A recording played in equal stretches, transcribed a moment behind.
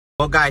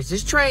Well, guys,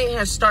 this train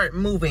has started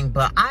moving,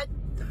 but I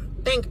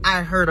think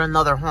I heard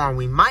another horn.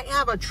 We might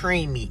have a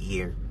train meet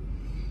here.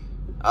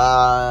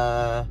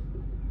 I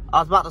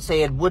was about to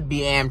say it would be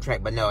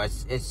Amtrak, but no,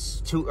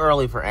 it's too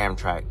early for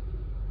Amtrak.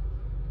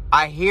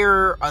 I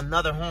hear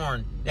another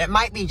horn. That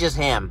might be just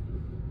him.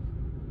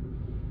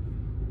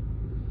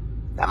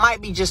 That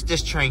might be just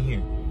this train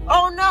here.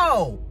 Oh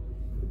no!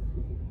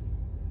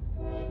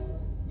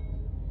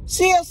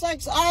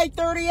 CSX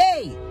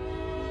I-38!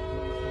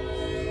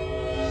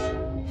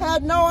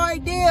 Had no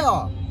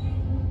idea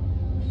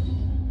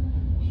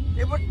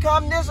it would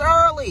come this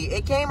early.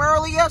 It came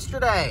early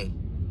yesterday.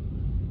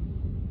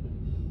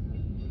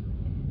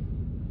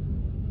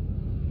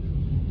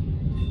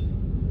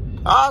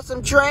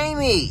 Awesome train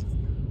meet.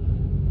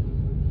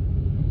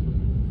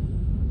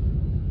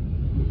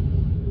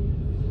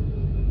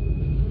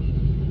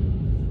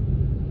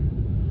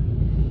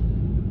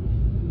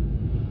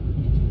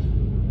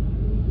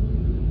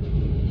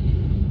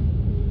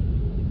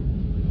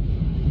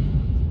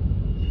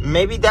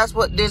 Maybe that's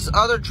what this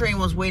other train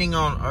was waiting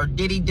on, or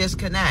did he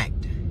disconnect?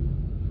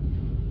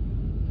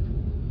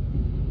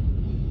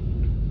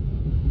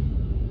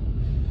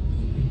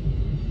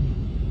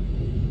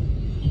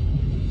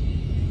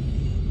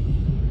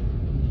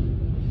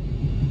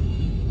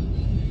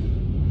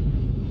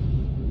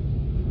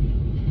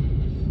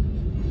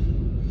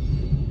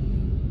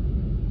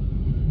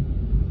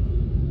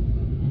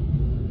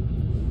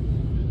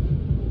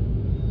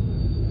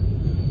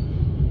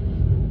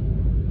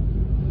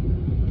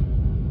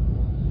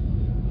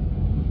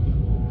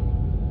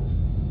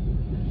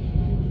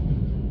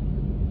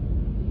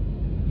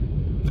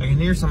 I can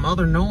hear some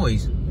other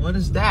noise. What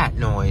is that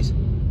noise?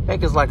 I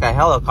think it's like a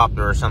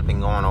helicopter or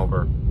something going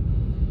over.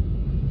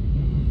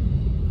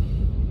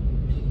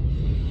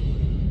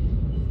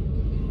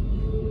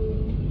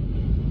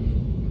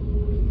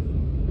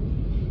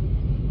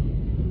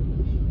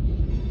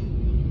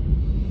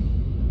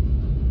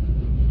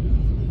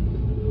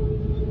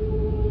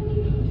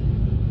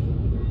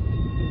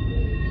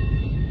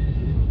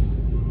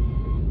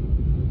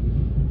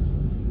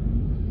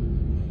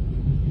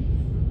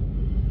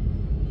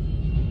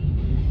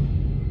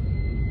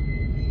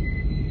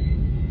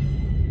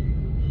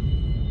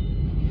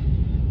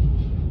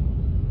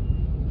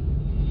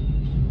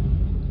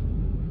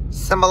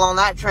 Symbol on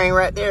that train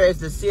right there is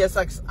the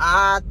CSX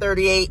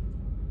I-38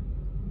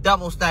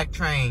 double stack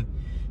train.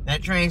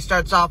 That train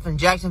starts off in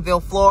Jacksonville,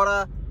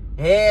 Florida,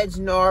 heads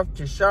north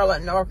to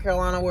Charlotte, North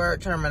Carolina, where it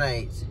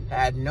terminates.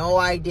 Had no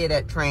idea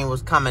that train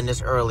was coming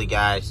this early,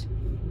 guys.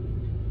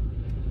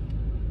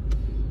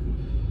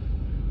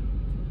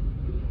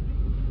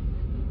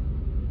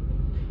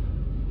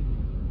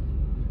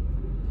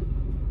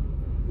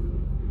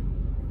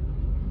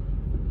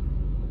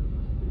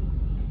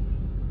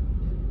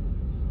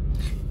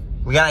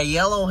 We got a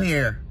yellow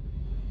here.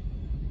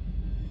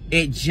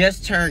 It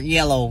just turned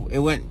yellow.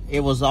 It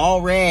was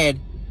all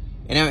red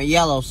and it went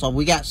yellow. So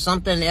we got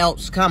something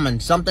else coming.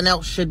 Something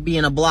else should be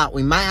in a block.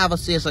 We might have a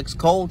CSX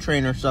coal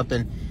train or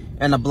something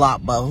in a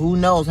block, but who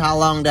knows how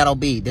long that'll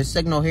be. This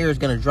signal here is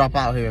going to drop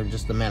out here in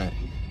just a minute.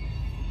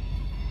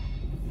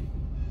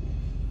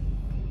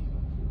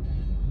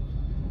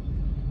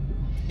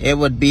 It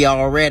would be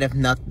all red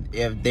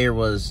if there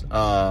was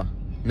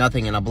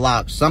nothing in a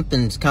block.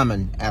 Something's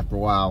coming after a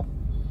while.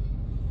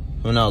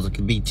 Who knows? It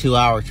could be 2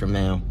 hours from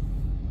now.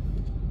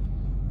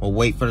 We'll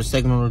wait for the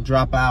signal to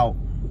drop out.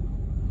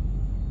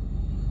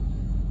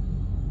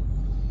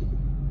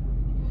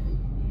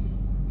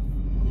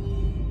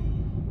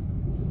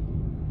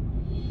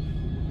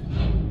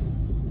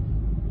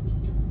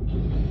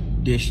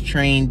 This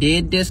train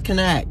did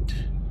disconnect.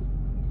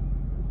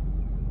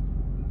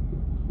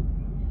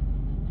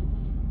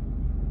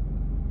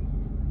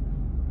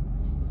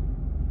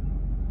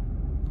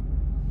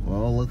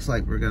 Well, looks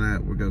like we're gonna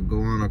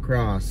go on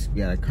across.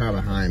 We got a car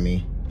behind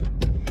me.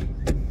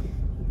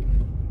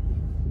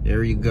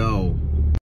 There you go.